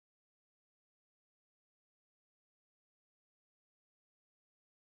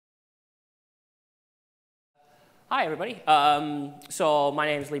Hi, everybody. So my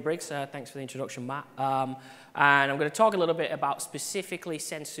name is Lee Briggs. Thanks for the introduction, Matt. And I'm going to talk a little bit about specifically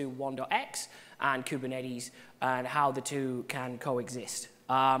Sensu 1.x and Kubernetes and how the two can coexist.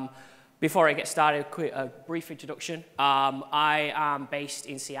 Before I get started, a brief introduction. I am based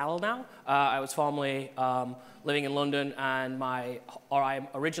in Seattle now. I was formerly living in London, and I'm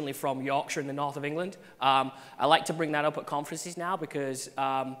originally from Yorkshire in the north of England. I like to bring that up at conferences now because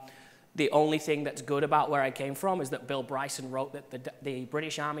the only thing that's good about where I came from is that Bill Bryson wrote that the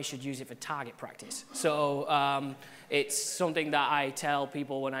British Army should use it for target practice. So it's something that I tell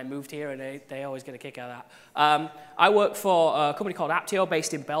people when I moved here, and they always get a kick out of that. I work for a company called Apptio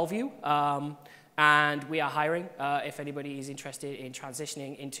based in Bellevue, and we are hiring if anybody is interested in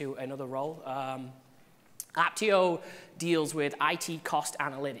transitioning into another role. Apptio deals with IT cost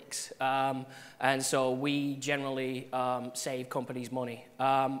analytics, and so we generally save companies money.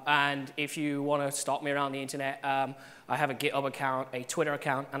 And if you want to stalk me around the internet, I have a GitHub account, a Twitter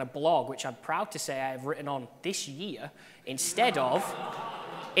account, and a blog, which I'm proud to say I've written on this year instead of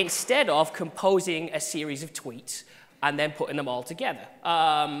composing a series of tweets and then putting them all together.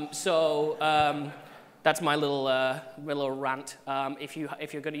 That's my little rant. If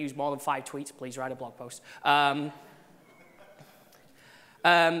you're going to use more than 5 tweets, please write a blog post.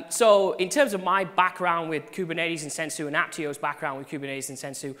 So in terms of my background with Kubernetes and Sensu, and Apptio's background with Kubernetes and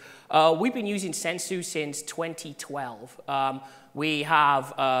Sensu, we've been using Sensu since 2012. We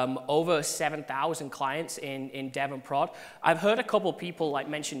have over 7,000 clients in dev and prod. I've heard a couple people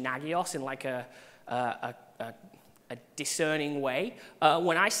mention Nagios in a discerning way.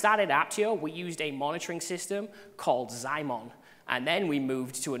 When I started Apptio, we used a monitoring system called Zymon. And then we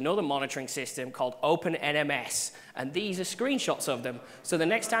moved to another monitoring system called OpenNMS. And these are screenshots of them. So the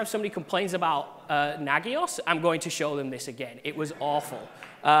next time somebody complains about Nagios, I'm going to show them this again. It was awful.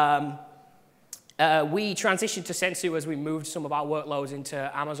 We transitioned to Sensu as we moved some of our workloads into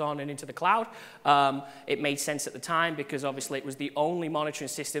Amazon and into the cloud. It made sense at the time because obviously it was the only monitoring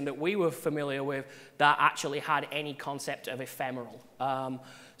system that we were familiar with that actually had any concept of ephemeral.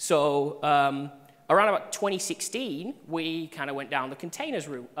 Around about 2016, we kind of went down the containers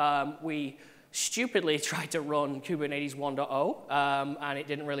route. We stupidly tried to run Kubernetes 1.0, and it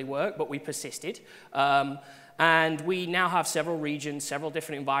didn't really work, but we persisted. And we now have several regions, several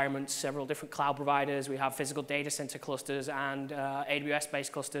different environments, several different cloud providers. We have physical data center clusters and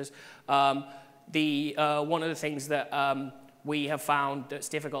AWS-based clusters. One of the things that we have found that's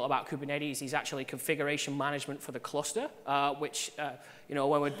difficult about Kubernetes is actually configuration management for the cluster, which,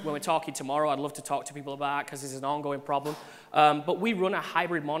 when we're talking tomorrow, I'd love to talk to people about because this is an ongoing problem. But we run a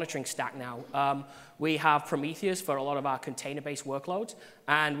hybrid monitoring stack now. We have Prometheus for a lot of our container-based workloads,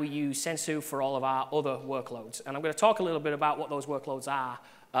 and we use Sensu for all of our other workloads. And I'm going to talk a little bit about what those workloads are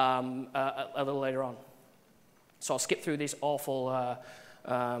a little later on. So I'll skip through these awful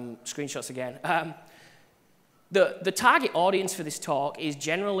screenshots again. The target audience for this talk is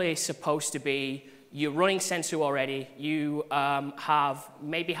generally supposed to be you're running Sensu already, you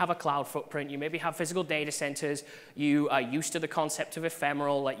maybe have a cloud footprint, you maybe have physical data centers, you are used to the concept of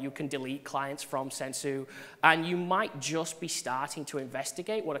ephemeral, like you can delete clients from Sensu, and you might just be starting to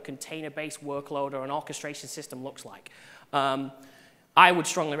investigate what a container-based workload or an orchestration system looks like. I would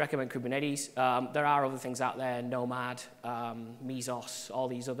strongly recommend Kubernetes. There are other things out there, Nomad, Mesos, all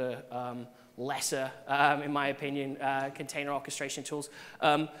these other lesser, in my opinion, container orchestration tools.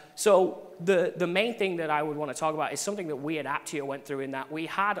 So the main thing that I would want to talk about is something that we at Apptio went through in that we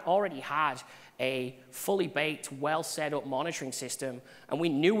had already had a fully baked, well set up monitoring system, and we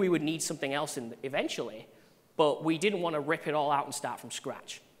knew we would need something else eventually, but we didn't want to rip it all out and start from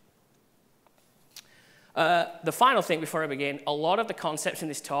scratch. The final thing before I begin, a lot of the concepts in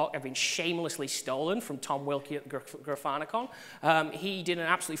this talk have been shamelessly stolen from Tom Wilkie at Graphanicon. He did an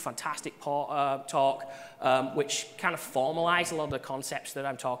absolutely fantastic talk, which kind of formalized a lot of the concepts that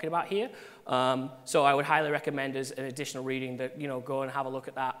I'm talking about here. So I would highly recommend as an additional reading that, go and have a look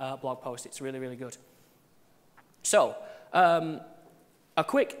at that blog post. It's really, really good. So a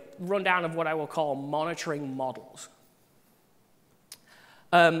quick rundown of what I will call monitoring models.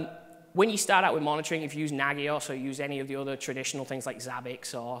 When you start out with monitoring, if you use Nagios or use any of the other traditional things like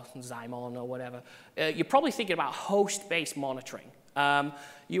Zabbix or Zymon or whatever, you're probably thinking about host-based monitoring.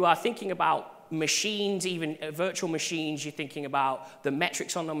 You are thinking about machines, even virtual machines. You're thinking about the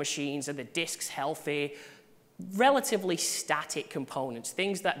metrics on the machines. Are the disks healthy? Relatively static components,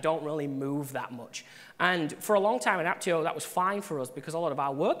 things that don't really move that much. And for a long time in Apptio, that was fine for us because a lot of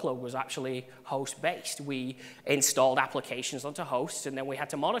our workload was actually host-based. We installed applications onto hosts, and then we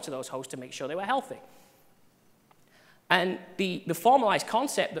had to monitor those hosts to make sure they were healthy. And the formalized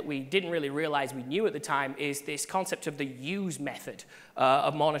concept that we didn't really realize we knew at the time is this concept of the use method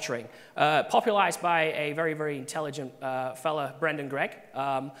of monitoring, popularized by a very, very intelligent fella, Brendan Gregg.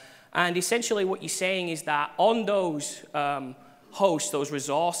 And essentially what you're saying is that on those hosts, those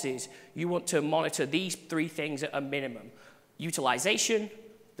resources, you want to monitor these three things at a minimum: utilization,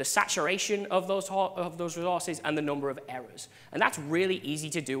 the saturation of those resources, and the number of errors. And that's really easy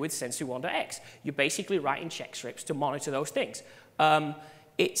to do with Sensu 1.x. You're basically writing check scripts to monitor those things.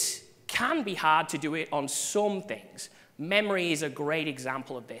 It can be hard to do it on some things. Memory is a great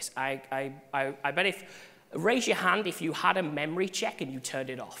example of this. I bet raise your hand if you had a memory check and you turned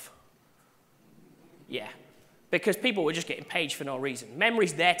it off. Yeah. Because people were just getting paged for no reason.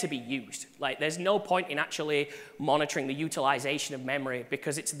 Memory's there to be used. Like, there's no point in actually monitoring the utilization of memory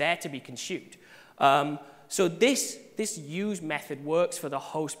because it's there to be consumed. So this use method works for the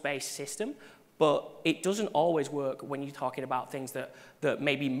host-based system, but it doesn't always work when you're talking about things that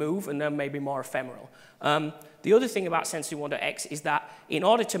maybe move and then maybe more ephemeral. The other thing about Sensu 1.x is that in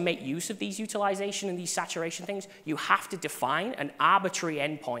order to make use of these utilization and these saturation things, you have to define an arbitrary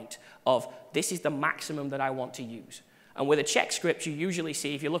endpoint of this is the maximum that I want to use. And with a check script, you usually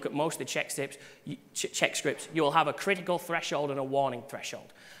see, if you look at most of the check scripts, you'll have a critical threshold and a warning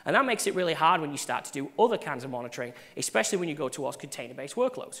threshold. And that makes it really hard when you start to do other kinds of monitoring, especially when you go towards container-based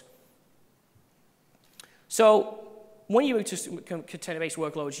workloads. So when you move to container-based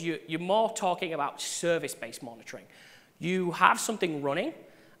workloads, you're more talking about service-based monitoring. You have something running,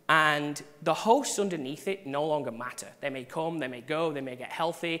 and the hosts underneath it no longer matter. They may come, they may go, they may get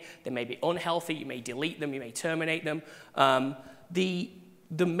healthy, they may be unhealthy, you may delete them, you may terminate them.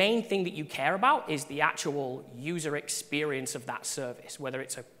 The main thing that you care about is the actual user experience of that service, whether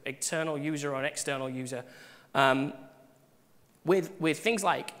it's an internal user or an external user. With things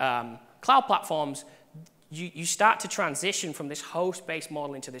like cloud platforms, you start to transition from this host-based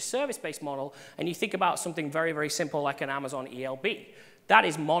model into this service-based model, and you think about something very, very simple like an Amazon ELB. That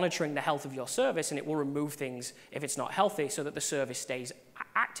is monitoring the health of your service, and it will remove things if it's not healthy so that the service stays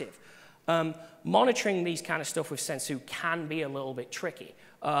active. Monitoring these kind of stuff with Sensu can be a little bit tricky.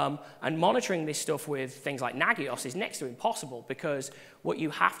 And monitoring this stuff with things like Nagios is next to impossible, because what you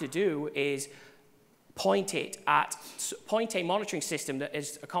have to do is point a monitoring system that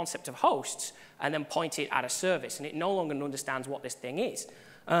is a concept of hosts and then point it at a service, and it no longer understands what this thing is.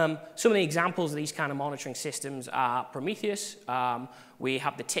 Some of the examples of these kind of monitoring systems are Prometheus. We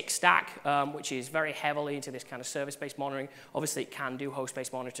have the Tick Stack, which is very heavily into this kind of service-based monitoring. Obviously, it can do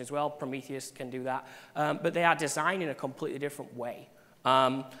host-based monitoring as well. Prometheus can do that. But they are designed in a completely different way.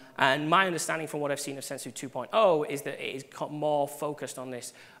 And my understanding from what I've seen of Sensu 2.0 is that it is more focused on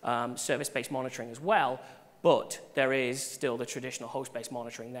this service-based monitoring as well, but there is still the traditional host-based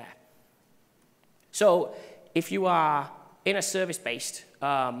monitoring there. So if you are in a service-based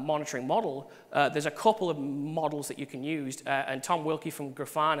monitoring model, there's a couple of models that you can use, and Tom Wilkie from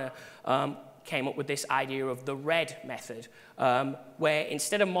Grafana came up with this idea of the red method, where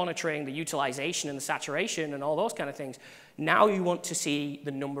instead of monitoring the utilization and the saturation and all those kind of things, now you want to see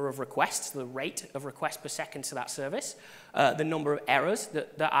the number of requests, the rate of requests per second to that service, the number of errors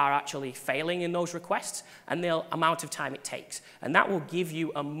that are actually failing in those requests, and the amount of time it takes. And that will give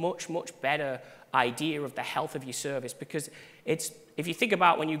you a much, much better idea of the health of your service, because if you think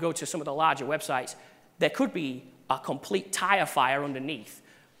about when you go to some of the larger websites, there could be a complete tire fire underneath,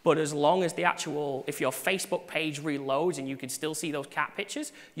 but as long as if your Facebook page reloads and you can still see those cat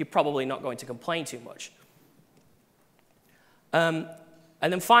pictures, you're probably not going to complain too much. And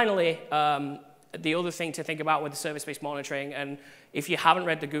then finally, the other thing to think about with the service-based monitoring, and if you haven't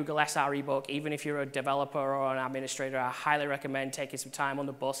read the Google SRE book, even if you're a developer or an administrator, I highly recommend taking some time on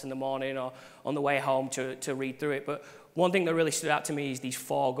the bus in the morning or on the way home to read through it. But one thing that really stood out to me is these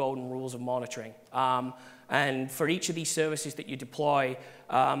 4 golden rules of monitoring. And for each of these services that you deploy,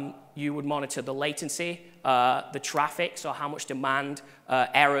 you would monitor the latency, the traffic, so how much demand,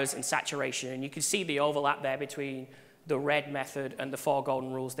 errors, and saturation. And you can see the overlap there between the red method and the 4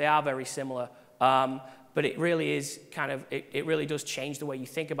 golden rules. They are very similar. But it really is it really does change the way you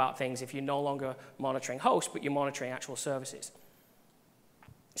think about things if you're no longer monitoring hosts, but you're monitoring actual services.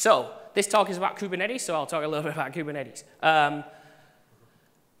 So this talk is about Kubernetes, so I'll talk a little bit about Kubernetes.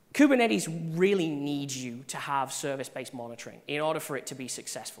 Kubernetes really needs you to have service-based monitoring in order for it to be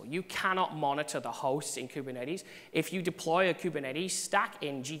successful. You cannot monitor the hosts in Kubernetes. If you deploy a Kubernetes stack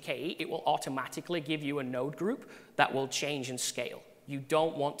in GKE, it will automatically give you a node group that will change and scale. You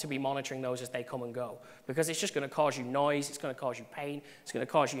don't want to be monitoring those as they come and go, because it's just going to cause you noise, it's going to cause you pain, it's going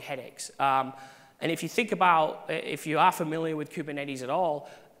to cause you headaches. And if you think about, if you are familiar with Kubernetes at all,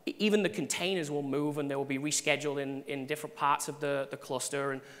 even the containers will move and they will be rescheduled in different parts of the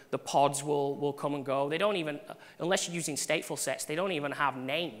cluster, and the pods will come and go. They don't even, unless you're using stateful sets, they don't even have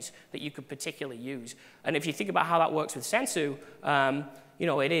names that you could particularly use. And if you think about how that works with Sensu, you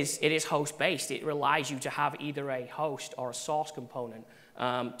know, it is host-based. It relies you to have either a host or a source component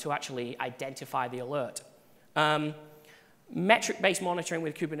to actually identify the alert. Metric-based monitoring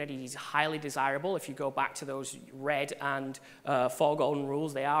with Kubernetes is highly desirable. If you go back to those red and four golden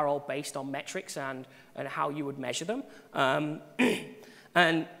rules, they are all based on metrics and how you would measure them.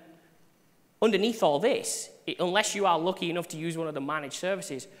 And underneath all this, unless you are lucky enough to use one of the managed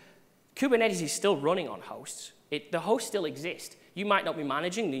services, Kubernetes is still running on hosts. The hosts still exist. You might not be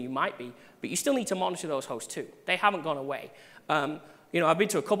managing them, you might be, but you still need to monitor those hosts too. They haven't gone away. You know, I've been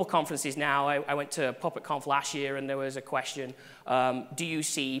to a couple conferences now. I went to PuppetConf last year, and there was a question, do you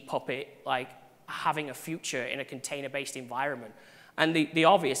see Puppet like having a future in a container-based environment? And the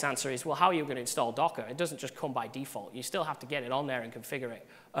obvious answer is, well, how are you going to install Docker? It doesn't just come by default. You still have to get it on there and configure it.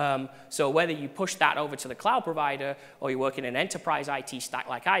 So whether you push that over to the cloud provider or you work in an enterprise IT stack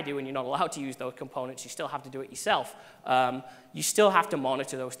like I do and you're not allowed to use those components, you still have to do it yourself. You still have to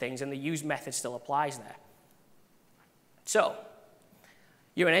monitor those things, and the use method still applies there. So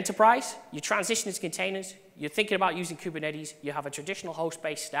you're an enterprise, you're transitioning to containers, you're thinking about using Kubernetes, you have a traditional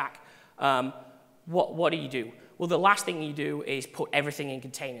host-based stack. What do you do? Well, the last thing you do is put everything in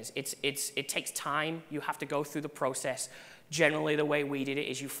containers. It takes time. You have to go through the process. Generally, the way we did it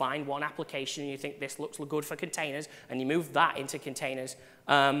is you find one application and you think this looks good for containers, and you move that into containers.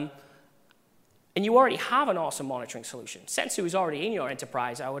 And you already have an awesome monitoring solution. Sensu is already in your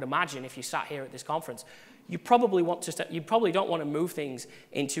enterprise, I would imagine, if you sat here at this conference. You probably don't want to move things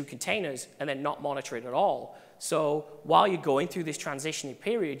into containers and then not monitor it at all. So while you're going through this transitioning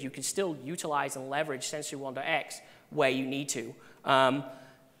period, you can still utilize and leverage Sensu 1.x where you need to.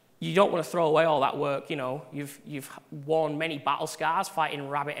 You don't want to throw away all that work. You know, you've won many battle scars fighting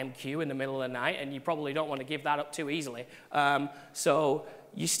RabbitMQ in the middle of the night, and you probably don't want to give that up too easily. So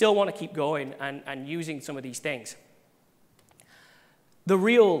you still want to keep going and using some of these things. The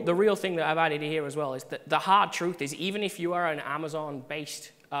real thing that I've added here as well is that the hard truth is, even if you are an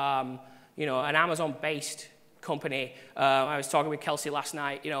Amazon-based, you know, an Amazon-based company, I was talking with Kelsey last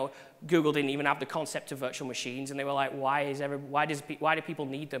night. You know, Google didn't even have the concept of virtual machines, and they were like, why do people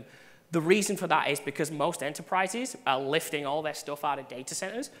need them? The reason for that is because most enterprises are lifting all their stuff out of data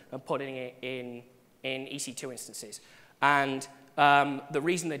centers and putting it in EC2 instances, and the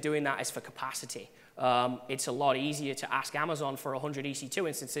reason they're doing that is for capacity. It's a lot easier to ask Amazon for 100 EC2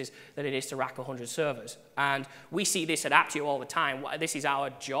 instances than it is to rack 100 servers. And we see this at Apptio all the time. This is our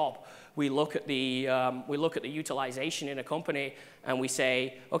job. We look at the utilization in a company and we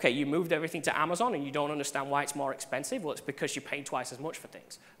say, okay, you moved everything to Amazon and you don't understand why it's more expensive. Well, it's because you're paying twice as much for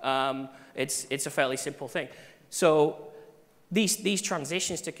things. It's a fairly simple thing. So these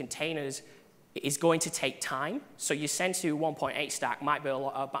transitions to containers is going to take time. So your Sensu 1.8 stack might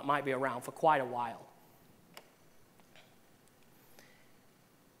be around for quite a while.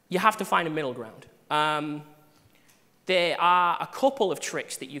 You have to find a middle ground. There are a couple of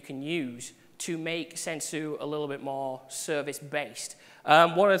tricks that you can use to make Sensu a little bit more service-based.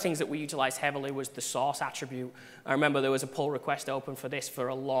 One of the things that we utilized heavily was the source attribute. I remember there was a pull request open for this for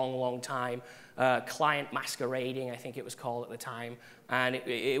a long, long time. Client masquerading, I think it was called at the time. And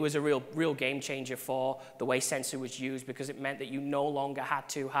it was a real game changer for the way Sensu was used, because it meant that you no longer had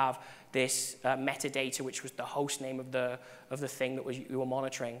to have this metadata, which was the host name of the thing that you were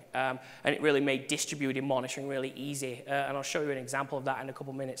monitoring. And it really made distributed monitoring really easy. And I'll show you an example of that in a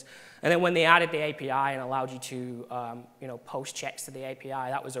couple minutes. And then when they added the API and allowed you to you know, post checks to the API,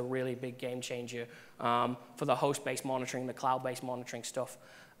 that was a really big game changer for the host-based monitoring, the cloud-based monitoring stuff.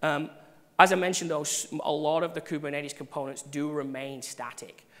 As I mentioned, though, a lot of the Kubernetes components do remain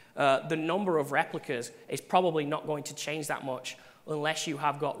static. The number of replicas is probably not going to change that much unless you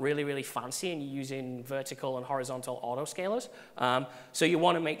have got really, really fancy and you're using vertical and horizontal autoscalers. So you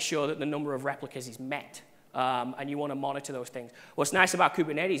want to make sure that the number of replicas is met, and you want to monitor those things. What's nice about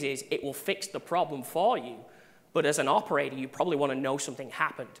Kubernetes is it will fix the problem for you, but as an operator, you probably want to know something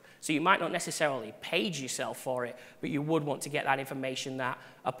happened. So you might not necessarily page yourself for it, but you would want to get that information that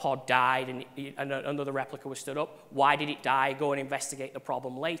a pod died and another replica was stood up. Why did it die? Go and investigate the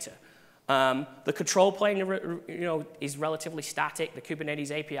problem later. The control plane, you know, is relatively static. The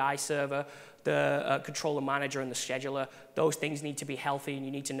Kubernetes API server, the controller manager, and the scheduler, those things need to be healthy, and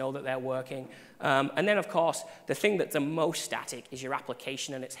you need to know that they're working. And then, of course, the thing that's the most static is your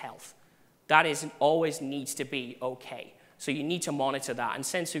application and its health. That always needs to be okay. So you need to monitor that, and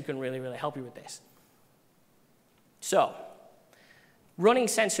Sensu can really, really help you with this. So running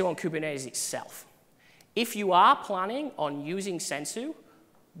Sensu on Kubernetes itself. If you are planning on using Sensu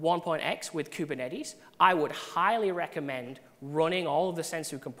 1.x with Kubernetes, I would highly recommend running all of the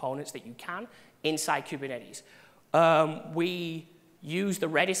Sensu components that you can inside Kubernetes. We use the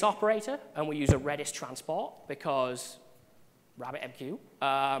Redis operator, and we use a Redis transport because RabbitMQ.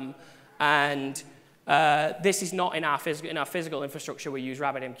 This is not in our physical infrastructure. We use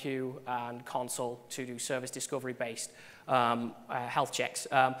RabbitMQ and Consul to do service discovery-based health checks.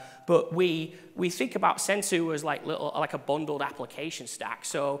 But we think about Sensu as like a bundled application stack.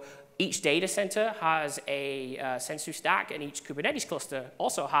 So each data center has a Sensu stack, and each Kubernetes cluster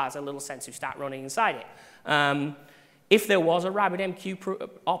also has a little Sensu stack running inside it. If there was a RabbitMQ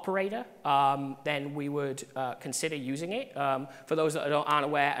operator, then we would consider using it. For those that aren't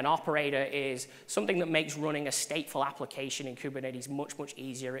aware, an operator is something that makes running a stateful application in Kubernetes much, much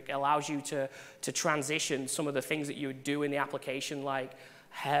easier. It allows you to transition some of the things that you would do in the application, like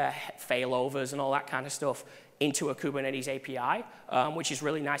failovers and all that kind of stuff, into a Kubernetes API, which is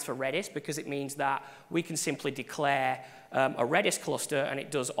really nice for Redis because it means that we can simply declare a Redis cluster, and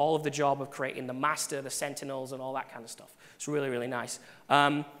it does all of the job of creating the master, the sentinels, and all that kind of stuff. It's really, really nice.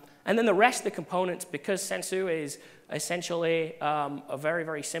 And then the rest of the components, because Sensu is essentially a very,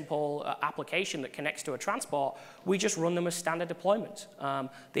 very simple application that connects to a transport, we just run them as standard deployments.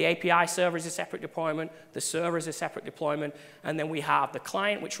 The API server is a separate deployment, the server is a separate deployment, and then we have the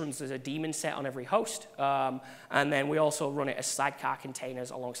client, which runs as a daemon set on every host, and then we also run it as sidecar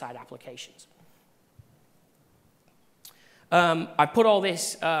containers alongside applications. I put all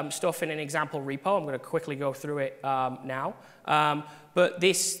this stuff in an example repo. I'm going to quickly go through it now. But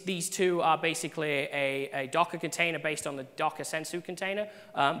these two are basically a Docker container based on the Docker Sensu container,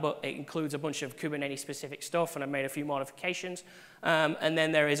 but it includes a bunch of Kubernetes-specific stuff, and I made a few modifications. And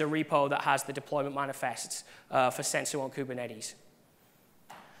then there is a repo that has the deployment manifests for Sensu on Kubernetes.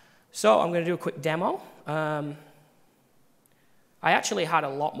 So I'm going to do a quick demo. I actually had a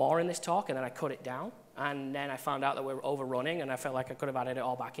lot more in this talk, and then I cut it down. And then I found out that we were overrunning, and I felt like I could have added it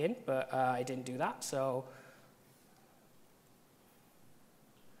all back in, but I didn't do that. So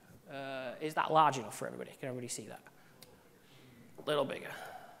is that large enough for everybody? Can everybody see that? A little bigger.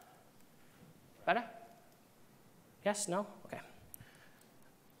 Better? Yes? No? OK.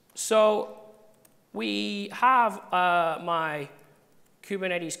 So we have my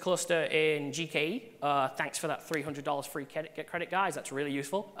Kubernetes cluster in GKE. Thanks for that $300 free credit, guys. That's really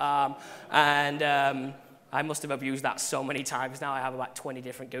useful. I must have abused that so many times now. I have about 20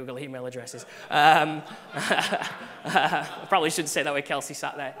 different Google email addresses. I probably shouldn't say that with Kelsey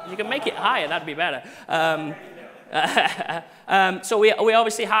sat there. You can make it higher, that'd be better. So we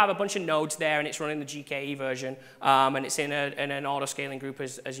obviously have a bunch of nodes there, and it's running the GKE version, and it's in an auto-scaling group,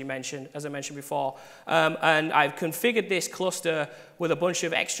 as I mentioned before. And I've configured this cluster with a bunch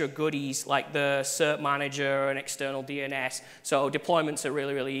of extra goodies, like the cert manager and external DNS. So deployments are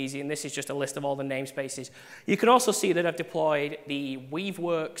really, really easy, and this is just a list of all the namespaces. You can also see that I've deployed the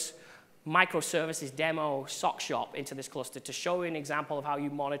Weaveworks microservices demo sock shop into this cluster to show you an example of how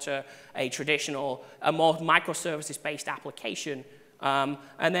you monitor a more microservices-based application. And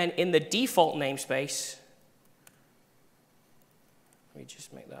then in the default namespace, let me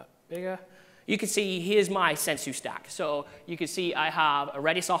just make that bigger. You can see here's my Sensu stack. So you can see I have a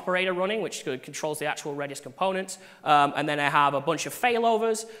Redis operator running, which controls the actual Redis components. And then I have a bunch of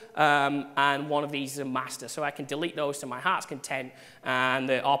failovers, and one of these is a master. So I can delete those to my heart's content, and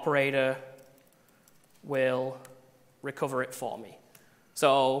the operator will recover it for me.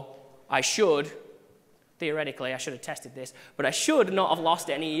 So I should, theoretically, I should have tested this, but I should not have lost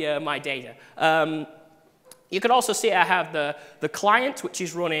any of my data. You can also see I have the client, which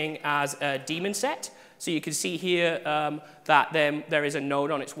is running as a daemon set. So you can see here that there is a node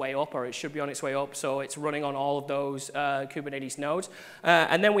on its way up, or it should be on its way up. So it's running on all of those Kubernetes nodes.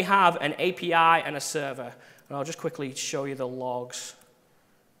 And then we have an API and a server. And I'll just quickly show you the logs.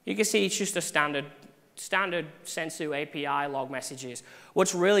 You can see it's just a standard Sensu API log messages.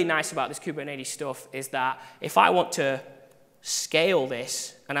 What's really nice about this Kubernetes stuff is that if I want to scale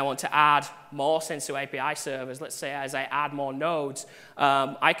this, and I want to add more Sensu API servers, let's say as I add more nodes,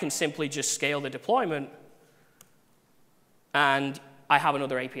 I can simply just scale the deployment, and I have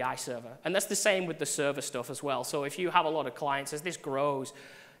another API server. And that's the same with the server stuff as well. So if you have a lot of clients, as this grows,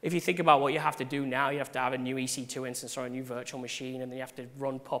 if you think about what you have to do now, you have to have a new EC2 instance or a new virtual machine, and then you have to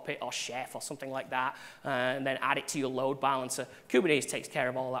run Puppet or Chef or something like that, and then add it to your load balancer. Kubernetes takes care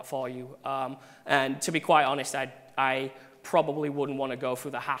of all that for you. And to be quite honest, I probably wouldn't want to go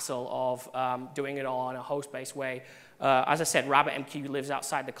through the hassle of doing it all in a host-based way. As I said, RabbitMQ lives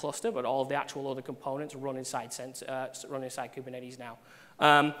outside the cluster, but all of the actual other components run inside Kubernetes now.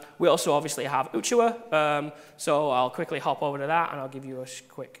 We also obviously have Apptio, so I'll quickly hop over to that, and I'll give you a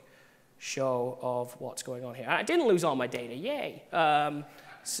quick show of what's going on here. I didn't lose all my data, yay! And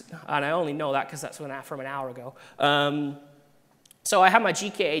I only know that because that's from an hour ago. So I have my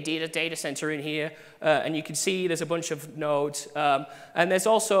GKA data center in here, and you can see there's a bunch of nodes. And there's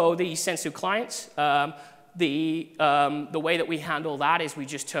also the Sensu clients. The way that we handle that is we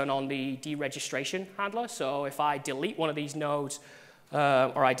just turn on the deregistration handler. So if I delete one of these nodes,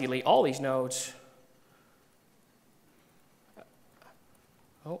 or I delete all these nodes,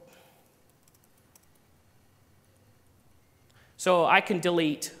 so I can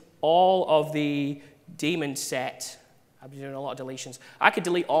delete all of the daemon set. I've been doing a lot of deletions. I could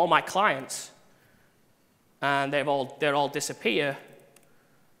delete all my clients, and they'll all disappear,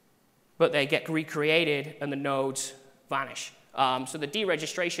 but they get recreated, and the nodes vanish. So the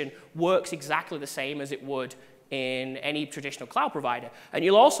deregistration works exactly the same as it would in any traditional cloud provider. And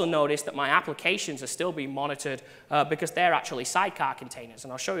you'll also notice that my applications are still being monitored because they're actually sidecar containers,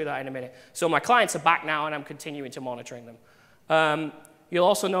 and I'll show you that in a minute. So my clients are back now, and I'm continuing to monitoring them. You'll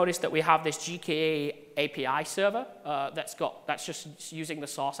also notice that we have this GKA API server that's just using the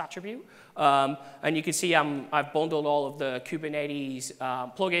source attribute. And you can see I've bundled all of the Kubernetes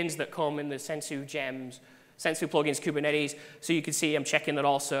plugins that come in the Sensu Gems, Sensu plugins Kubernetes. So you can see I'm checking that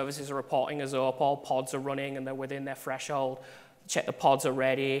all services are reporting as up, all pods are running and they're within their threshold. Check the pods are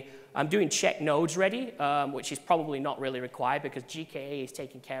ready. I'm doing check nodes ready, which is probably not really required because GKA is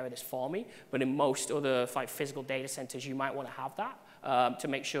taking care of this for me. But in most other physical data centers, you might want to have that to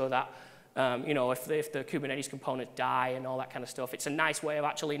make sure that if the Kubernetes components die and all that kind of stuff, it's a nice way of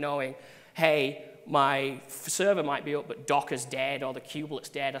actually knowing, hey, my server might be up, but Docker's dead or the kubelet's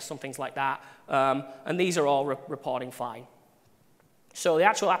dead or some things like that. And these are all reporting fine. So the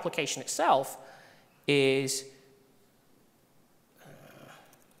actual application itself is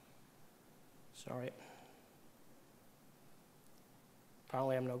sorry.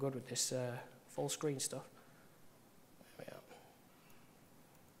 Apparently I'm no good with this full screen stuff. There we are.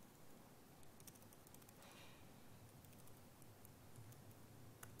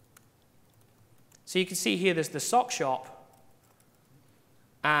 So you can see here there's the sock shop.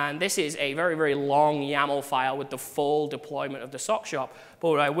 And this is a very, very long YAML file with the full deployment of the sock shop. But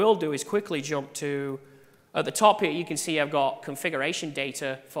what I will do is quickly jump to, at the top here, you can see I've got configuration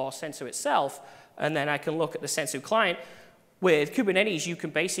data for Sensu itself. And then I can look at the Sensu client. With Kubernetes, you can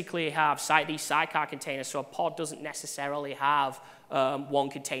basically have these sidecar containers, so a pod doesn't necessarily have one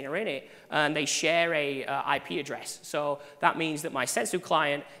container in it, and they share a IP address. So that means that my Sensu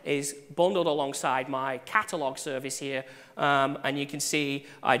client is bundled alongside my catalog service here, and you can see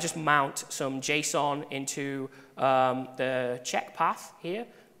I just mount some JSON into the check path here,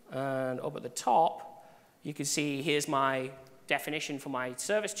 and up at the top, you can see here's my definition for my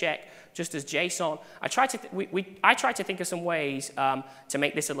service check, just as JSON. I try to think of some ways to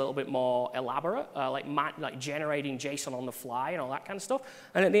make this a little bit more elaborate, like generating JSON on the fly and all that kind of stuff.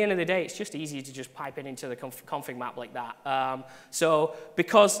 And at the end of the day, it's just easy to just pipe it into the config map like that. So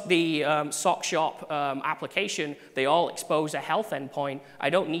because the sock shop application, they all expose a health endpoint, I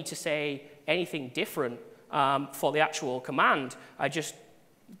don't need to say anything different for the actual command. I just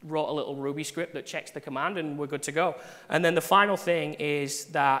wrote a little Ruby script that checks the command, and we're good to go. And then the final thing is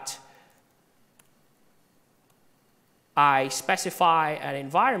that I specify an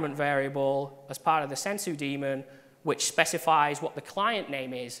environment variable as part of the Sensu daemon, which specifies what the client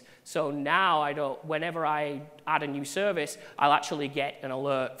name is. So now whenever I add a new service, I'll actually get an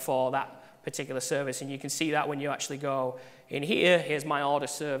alert for that particular service. And you can see that when you actually go in here, here's my order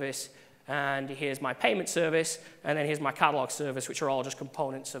service, and here's my payment service, and then here's my catalog service, which are all just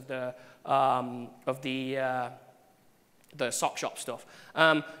components of the sock shop stuff.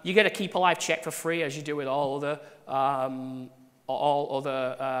 You get a keep alive check for free, as you do with all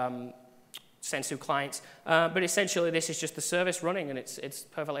other Sensu clients. But essentially, this is just the service running, and it's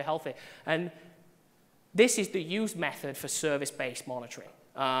perfectly healthy. And this is the use method for service-based monitoring.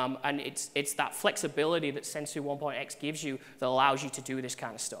 And it's that flexibility that Sensu 1.x gives you that allows you to do this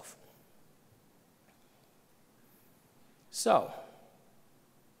kind of stuff. So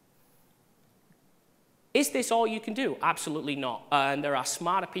Is this all you can do? Absolutely not. And there are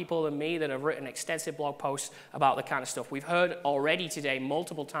smarter people than me that have written extensive blog posts about the kind of stuff. We've heard already today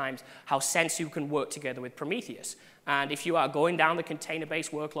multiple times how Sensu can work together with Prometheus. And if you are going down the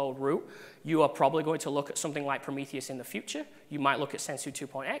container-based workload route, you are probably going to look at something like Prometheus in the future. You might look at Sensu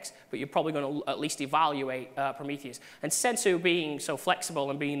 2.x, but you're probably going to at least evaluate Prometheus. And Sensu being so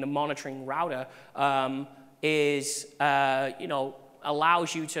flexible and being the monitoring router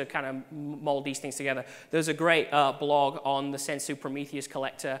allows you to kind of mold these things together. There's a great blog on the Sensu Prometheus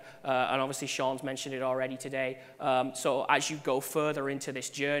collector, and obviously Sean's mentioned it already today. So as you go further into this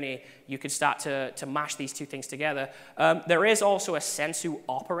journey, you can start to mash these two things together. There is also a Sensu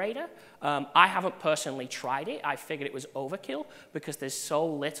operator. I haven't personally tried it. I figured it was overkill because there's so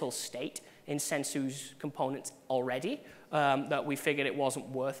little state in Sensu's components already that we figured it wasn't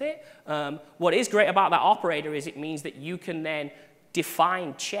worth it. What is great about that operator is it means that you can then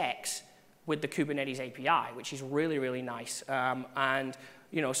define checks with the Kubernetes API, which is really, really nice. And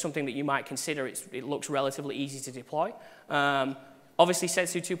something that you might consider, it looks relatively easy to deploy. Obviously,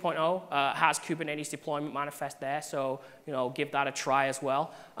 Sensu 2.0 has Kubernetes deployment manifest there, so give that a try as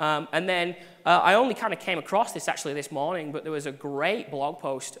well. And then I only kind of came across this actually this morning, but there was a great blog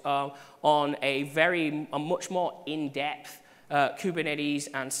post on a much more in-depth Kubernetes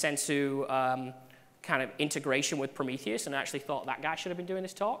and Sensu kind of integration with Prometheus, and I actually thought that guy should have been doing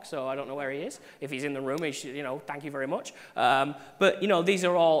this talk, so I don't know where he is. If he's in the room, he should, thank you very much. But these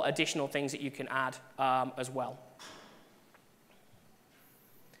are all additional things that you can add as well.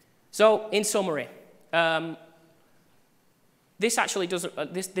 So in summary, this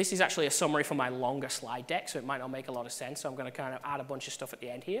is actually a summary for my longer slide deck, so it might not make a lot of sense, so I'm going to kind of add a bunch of stuff at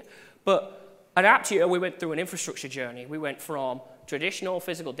the end here. But at Apptio, we went through an infrastructure journey. We went from traditional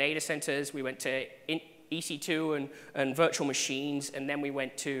physical data centers, we went to EC2 and virtual machines, and then we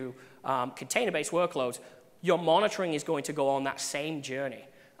went to container-based workloads. Your monitoring is going to go on that same journey.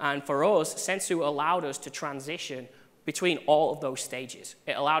 And for us, Sensu allowed us to transition between all of those stages.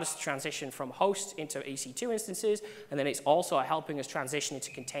 It allowed us to transition from hosts into EC2 instances, and then it's also helping us transition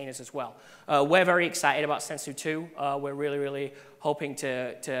into containers as well. We're very excited about Sensu 2. We're really, really hoping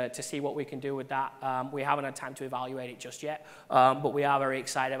to see what we can do with that. We haven't had time to evaluate it just yet, but we are very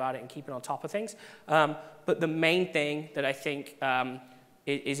excited about it and keeping on top of things. But the main thing that I think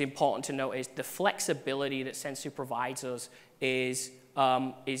is important to note is the flexibility that Sensu provides us is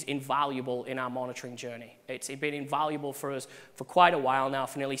invaluable in our monitoring journey. It's been invaluable for us for quite a while now,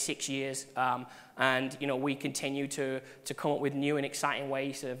 for nearly 6 years, and we continue to come up with new and exciting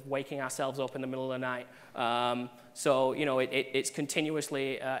ways of waking ourselves up in the middle of the night. So it's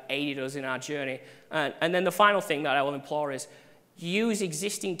continuously aided us in our journey. And then the final thing that I will implore is use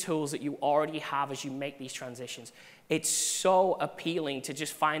existing tools that you already have as you make these transitions. It's so appealing to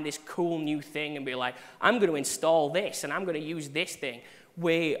just find this cool new thing and be like, I'm going to install this and I'm going to use this thing.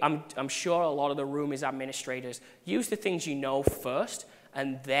 I'm sure a lot of the room is administrators. Use the things you know first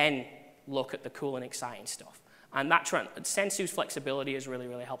and then look at the cool and exciting stuff. And that Sensu's flexibility has really,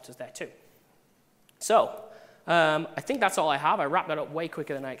 really helped us there too. So I think that's all I have. I wrapped that up way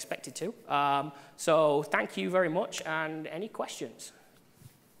quicker than I expected to. So thank you very much. And any questions?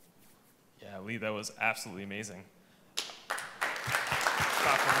 Yeah, Lee, that was absolutely amazing.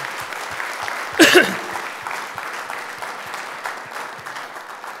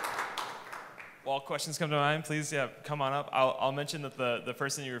 While questions come to mind, please, come on up. I'll mention that the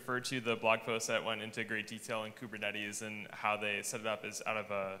person you referred to, the blog post that went into great detail in Kubernetes and how they set it up is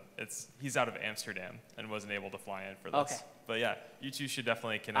he's out of Amsterdam and wasn't able to fly in for this. Okay. But yeah, you two should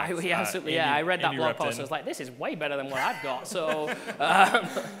definitely connect. Absolutely, I read that blog post. I was like, this is way better than what I've got. So.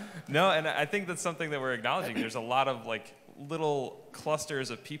 No, and I think that's something that we're acknowledging. There's a lot of little clusters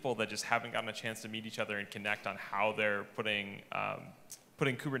of people that just haven't gotten a chance to meet each other and connect on how they're putting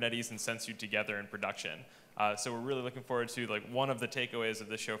Kubernetes and Sensu together in production. So we're really looking forward to one of the takeaways of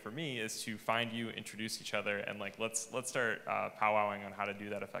this show for me is to find you, introduce each other, and let's start powwowing on how to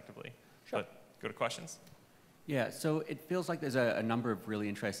do that effectively. Sure. But go to questions. Yeah, so it feels like there's a number of really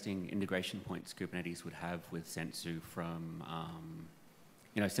interesting integration points Kubernetes would have with Sensu, from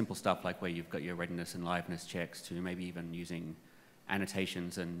simple stuff like where you've got your readiness and liveness checks to maybe even using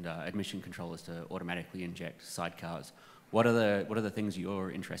annotations and admission controllers to automatically inject sidecars. What are the things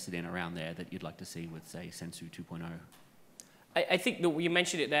you're interested in around there that you'd like to see with, say, Sensu 2.0? I think that you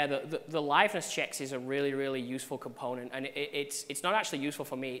mentioned it there, the liveness checks is a really, really useful component, and it's not actually useful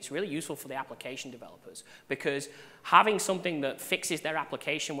for me, it's really useful for the application developers, because having something that fixes their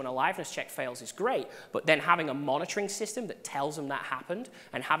application when a liveness check fails is great, but then having a monitoring system that tells them that happened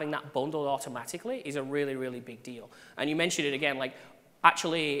and having that bundled automatically is a really, really big deal. And you mentioned it again,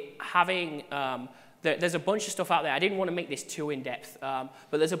 actually having there's a bunch of stuff out there. I didn't want to make this too in-depth, but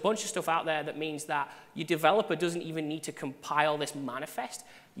there's a bunch of stuff out there that means that your developer doesn't even need to compile this manifest.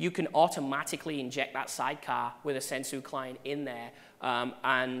 You can automatically inject that sidecar with a Sensu client in there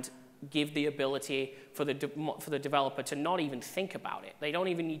and give the ability for the developer to not even think about it. They don't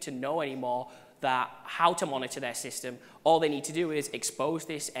even need to know anymore how to monitor their system. All they need to do is expose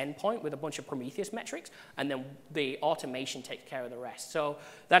this endpoint with a bunch of Prometheus metrics, and then the automation takes care of the rest. So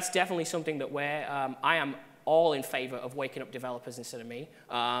that's definitely something that I am all in favor of waking up developers instead of me.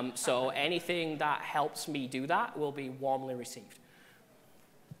 So anything that helps me do that will be warmly received.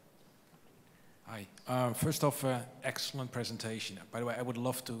 Hi. First off, excellent presentation. By the way, I would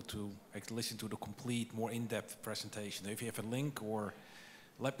love to listen to the complete, more in-depth presentation. If you have a link, or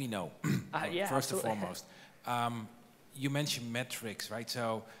let me know. Yeah, first absolutely. and foremost. You mentioned metrics, right?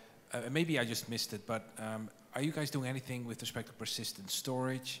 So maybe I just missed it, but are you guys doing anything with respect to persistent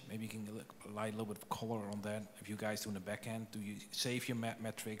storage? Maybe you can light a little bit of color on that. If you guys do in the back end, do you save your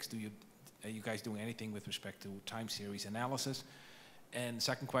metrics? Are you guys doing anything with respect to time series analysis? And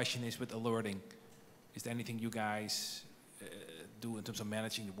second question is with alerting. Is there anything you guys do in terms of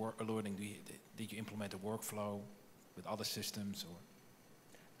managing the alerting? Did you implement a workflow with other systems? Or?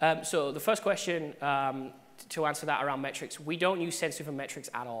 So the first question, to answer that around metrics, we don't use Sensu for metrics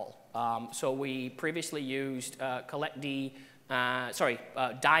at all. So we previously used Diamond,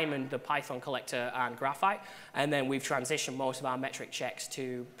 the Python collector, and Graphite, and then we've transitioned most of our metric checks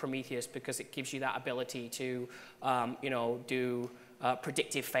to Prometheus because it gives you that ability to, do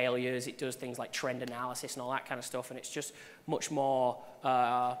predictive failures. It does things like trend analysis and all that kind of stuff, and it's just much more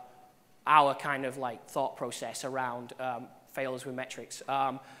our kind of like thought process around failures with metrics.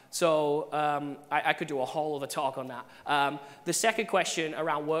 I could do a whole other talk on that. The second question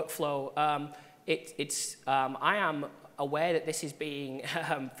around workflow, I am aware that this is being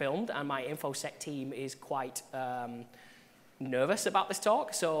filmed, and my InfoSec team is quite nervous about this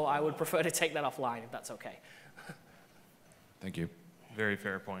talk, so I would prefer to take that offline if that's okay. Thank you. Very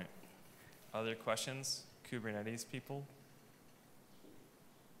fair point. Other questions, Kubernetes people?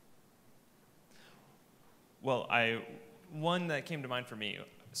 Well, one that came to mind for me.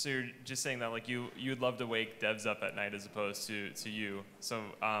 So you're just saying that like you'd love to wake devs up at night as opposed to you. So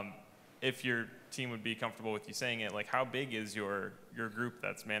if your team would be comfortable with you saying it, like how big is your group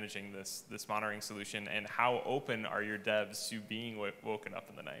that's managing this monitoring solution, and how open are your devs to being woken up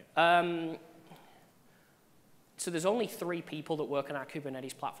in the night? So there's only 3 people that work on our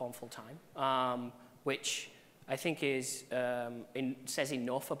Kubernetes platform full time, which I think says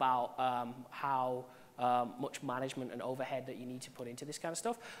enough about how much management and overhead that you need to put into this kind of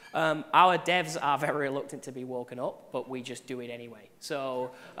stuff. Our devs are very reluctant to be woken up, but we just do it anyway.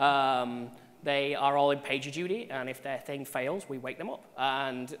 So they are all in PagerDuty, and if their thing fails, we wake them up,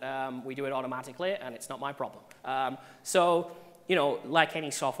 and we do it automatically, and it's not my problem. So like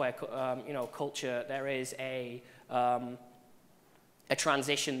any software, culture, there is a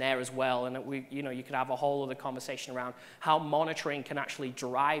transition there as well, and you could have a whole other conversation around how monitoring can actually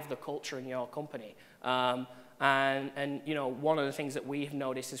drive the culture in your company. And one of the things that we have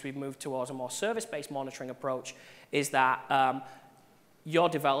noticed as we've moved towards a more service-based monitoring approach is that your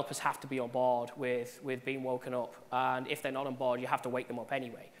developers have to be on board with being woken up, and if they're not on board, you have to wake them up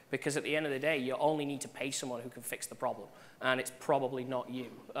anyway, because at the end of the day, you only need to pay someone who can fix the problem, and it's probably not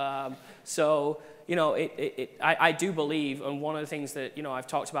you. I do believe, and one of the things that I've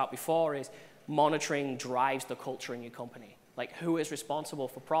talked about before is monitoring drives the culture in your company. Like who is responsible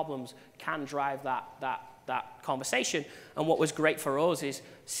for problems can drive that conversation. And what was great for us is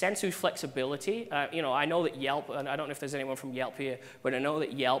Sensu's flexibility. I know that Yelp, and I don't know if there's anyone from Yelp here, but I know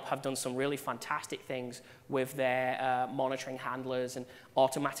that Yelp have done some really fantastic things with their monitoring handlers and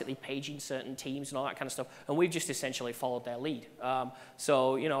automatically paging certain teams and all that kind of stuff. And we've just essentially followed their lead. I'd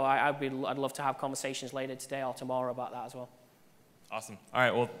love to have conversations later today or tomorrow about that as well. Awesome. All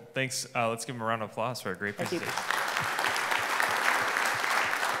right, well, thanks. Let's give them a round of applause for a great presentation.